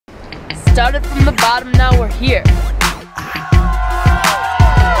Started from the bottom, now we're here.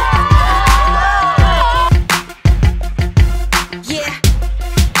 Yeah.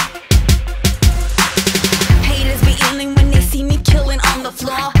 Haters be yelling when they see me killing on the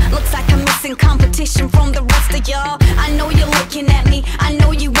floor. Looks like I'm missing competition from the rest of y'all. I know you're looking at me, I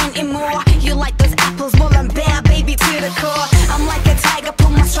know you wanting more. You like those apples, well I'm bad, baby, to the core. I'm like a tiger,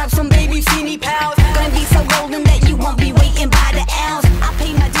 put my stripes on, baby, see me pals. Gonna be so golden that you won't be waiting by the ounce. I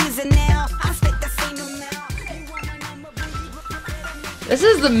pay my dues and now I spit the same amount. This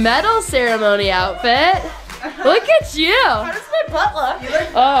is the medal ceremony outfit. Look at you. How does my butt look?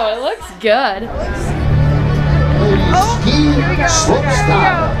 Oh, it looks good. Oh, here we go.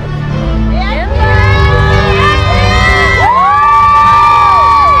 Slopestyle.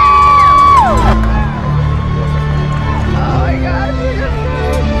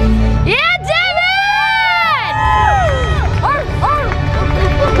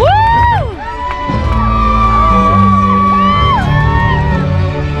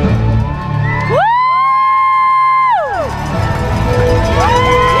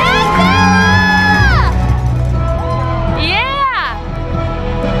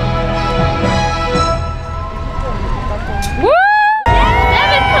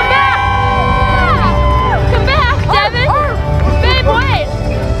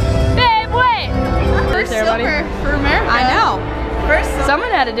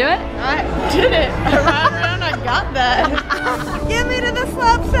 Someone had to do it. I did it. I ran around, I got that. Get me to the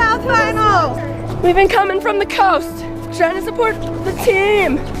Slopestyle finals. We've been coming from the coast, trying to support the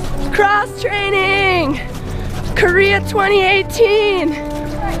team. Cross training, Korea 2018.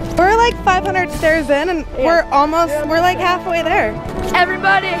 We're like 500 stairs in and we're like halfway there.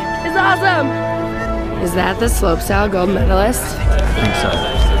 Everybody is awesome. Is that the Slopestyle gold medalist? I think so.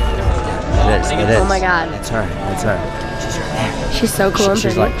 It is. Oh my God. It's her. It's her. She's right there. She's so cool and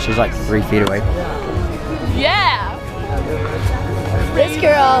pretty. She's like 3 feet away. Yeah. This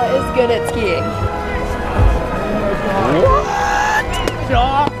girl is good at skiing.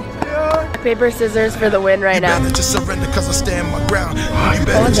 What? Paper, scissors for the win right now. What was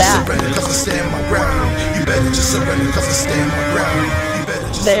that?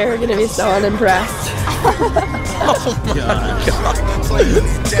 They're gonna be so unimpressed. Oh my God.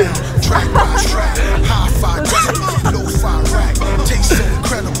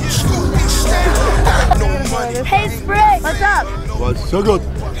 Hey Sprig, what's up? What's so good?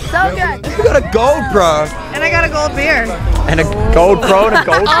 So good. You got a gold, bro. And I got a gold beer. And a gold pro and a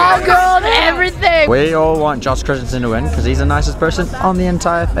gold all gold, everything. We all want Josh Christensen to win because he's the nicest person on the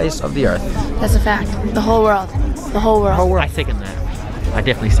entire face of the earth. That's a fact. The whole world. The whole world. I second that. I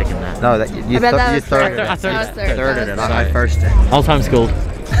definitely second that. No, that you thirded it. I thirded it. I first it. All time schooled.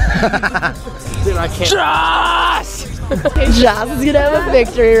 Dude, I can't. Josh! Josh is gonna have a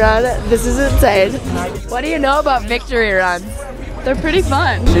victory run. This is insane. What do you know about victory runs? They're pretty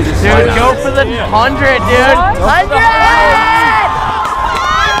fun. Dude, go for the 100, dude. 100!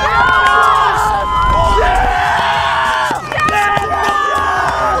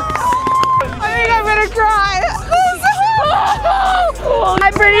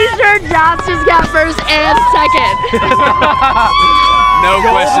 I'm pretty sure Josh just got first and second. No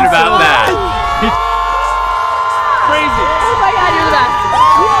question about that. Crazy. Oh my God, you're the best.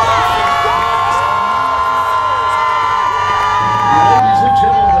 Ladies and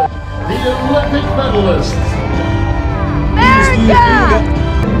gentlemen, the Olympic medalists. America!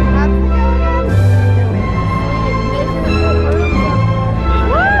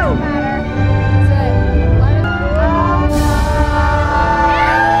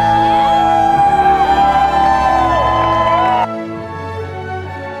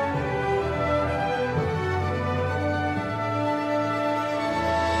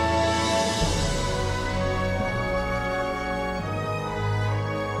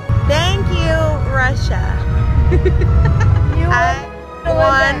 Thank you, Russia. I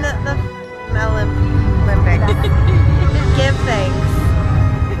won the Olympics. Give thanks.